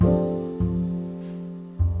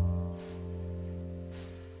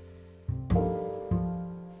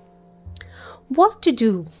What to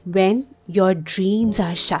do when your dreams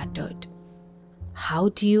are shattered? How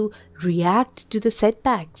do you react to the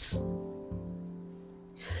setbacks?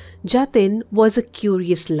 Jatin was a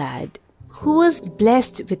curious lad who was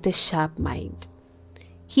blessed with a sharp mind.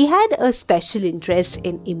 He had a special interest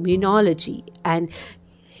in immunology and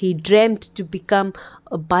he dreamt to become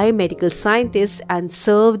a biomedical scientist and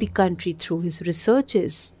serve the country through his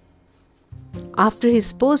researches. After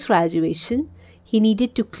his post graduation, he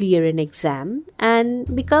needed to clear an exam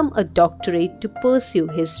and become a doctorate to pursue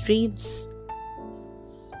his dreams.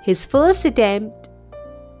 His first attempt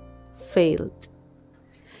failed.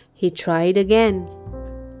 He tried again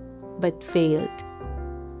but failed.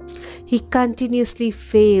 He continuously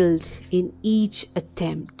failed in each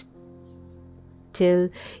attempt till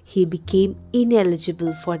he became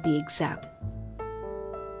ineligible for the exam.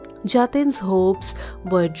 Jatin's hopes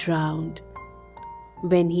were drowned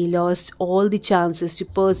when he lost all the chances to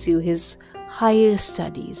pursue his higher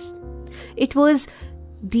studies. It was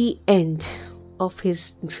the end of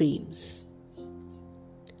his dreams.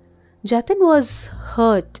 Jatin was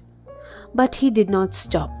hurt, but he did not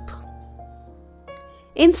stop.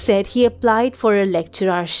 Instead, he applied for a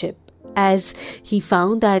lecturership as he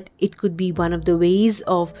found that it could be one of the ways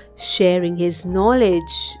of sharing his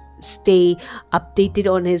knowledge, stay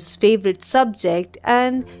updated on his favorite subject,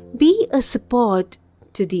 and be a support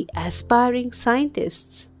to the aspiring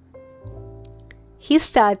scientists. He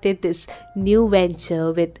started this new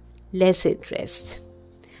venture with less interest,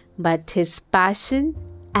 but his passion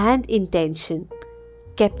and intention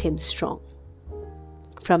kept him strong.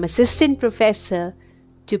 From assistant professor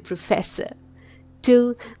to professor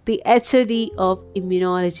to the HOD of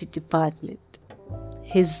immunology department,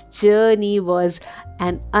 his journey was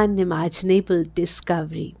an unimaginable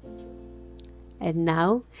discovery. And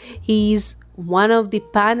now he is one of the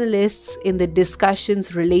panelists in the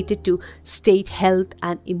discussions related to state health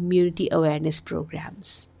and immunity awareness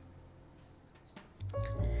programs.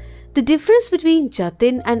 The difference between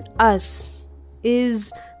Jatin and us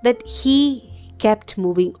is that he kept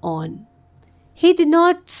moving on. He did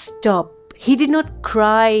not stop. He did not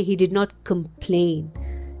cry. He did not complain.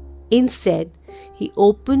 Instead, he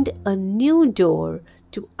opened a new door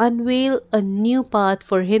to unveil a new path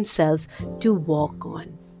for himself to walk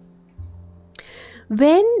on.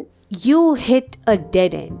 When you hit a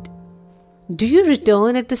dead end, do you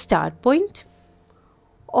return at the start point?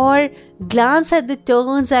 Or glance at the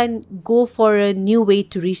turns and go for a new way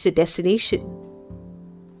to reach the destination?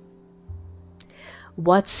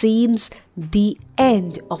 What seems the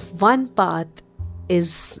end of one path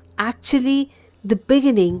is actually the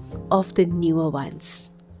beginning of the newer ones.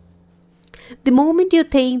 The moment you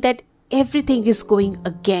think that everything is going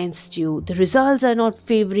against you, the results are not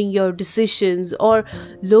favoring your decisions or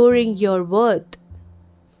lowering your worth,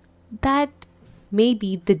 that may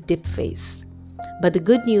be the dip phase. But the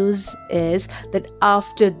good news is that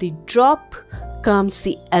after the drop comes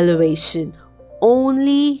the elevation,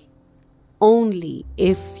 only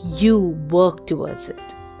if you work towards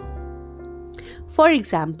it. For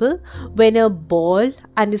example, when a ball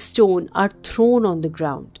and a stone are thrown on the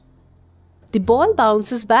ground, the ball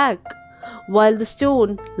bounces back while the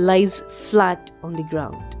stone lies flat on the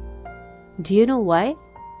ground. Do you know why?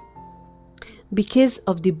 Because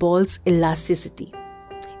of the ball's elasticity.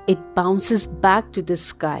 It bounces back to the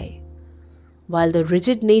sky, while the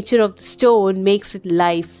rigid nature of the stone makes it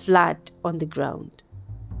lie flat on the ground.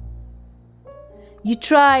 You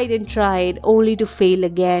tried and tried only to fail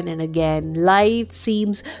again and again. Life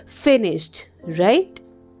seems finished, right?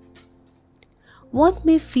 What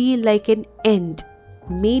may feel like an end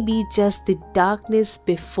may be just the darkness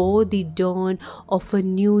before the dawn of a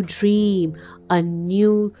new dream, a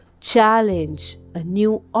new challenge, a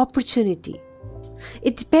new opportunity.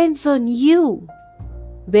 It depends on you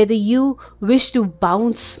whether you wish to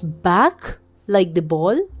bounce back like the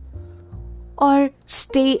ball or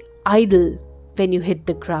stay idle when you hit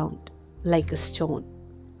the ground like a stone.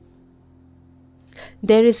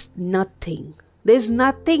 There's nothing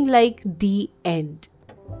like the end.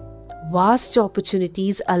 Vast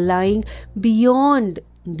opportunities are lying beyond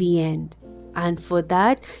the end, and for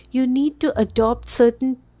that you need to adopt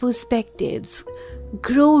certain perspectives,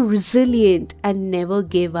 grow resilient, and never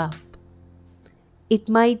give up. It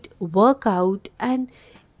might work out and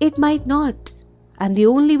it might not, and the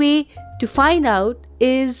only way to find out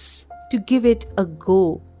is to give it a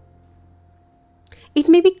go. It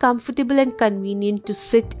may be comfortable and convenient to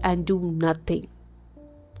sit and do nothing.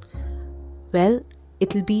 Well,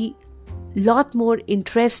 it'll be lot more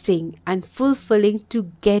interesting and fulfilling to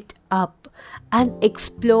get up and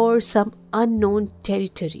explore some unknown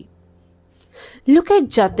territory. Look at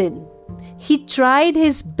Jatin. He tried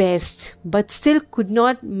his best but still could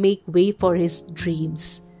not make way for his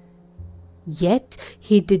dreams. Yet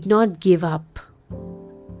he did not give up.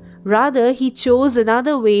 Rather, he chose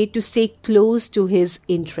another way to stay close to his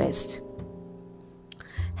interest.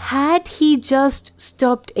 Had he just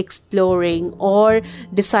stopped exploring or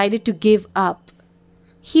decided to give up,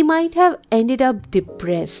 he might have ended up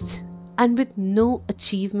depressed and with no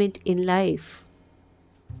achievement in life.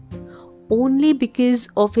 Only because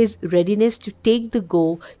of his readiness to take the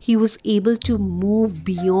go, he was able to move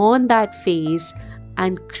beyond that phase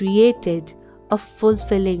and created a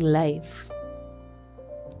fulfilling life.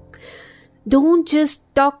 Don't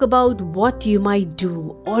just talk about what you might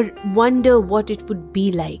do or wonder what it would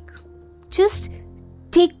be like. Just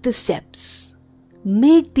take the steps,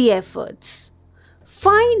 make the efforts,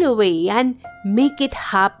 find a way and make it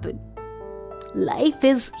happen. Life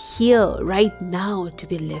is here right now to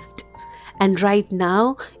be lived. And right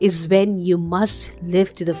now is when you must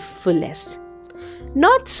live to the fullest.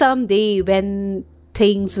 Not someday when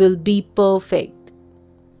things will be perfect,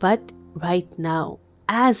 but right now,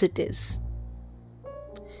 as it is.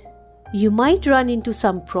 You might run into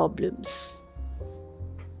some problems,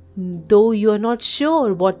 though you are not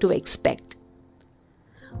sure what to expect.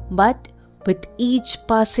 But with each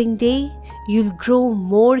passing day, you'll grow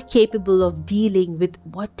more capable of dealing with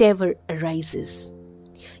whatever arises.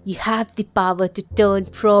 You have the power to turn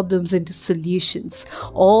problems into solutions.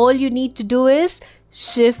 All you need to do is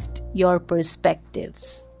shift your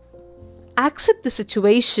perspectives. Accept the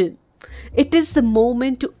situation. It is the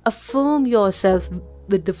moment to affirm yourself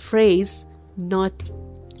with the phrase, "not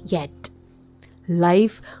yet."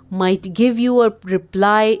 Life might give you a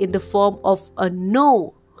reply in the form of a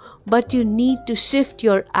no, but you need to shift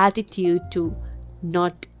your attitude to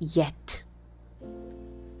 "not yet."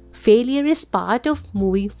 Failure is part of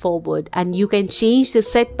moving forward, and you can change the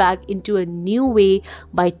setback into a new way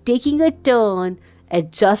by taking a turn,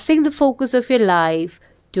 adjusting the focus of your life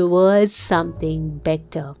towards something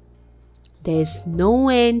better. There is no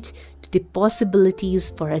end to the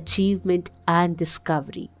possibilities for achievement and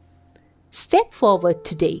discovery. Step forward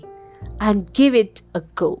today and give it a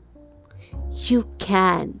go. You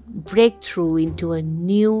can break through into a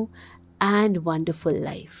new and wonderful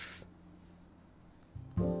life.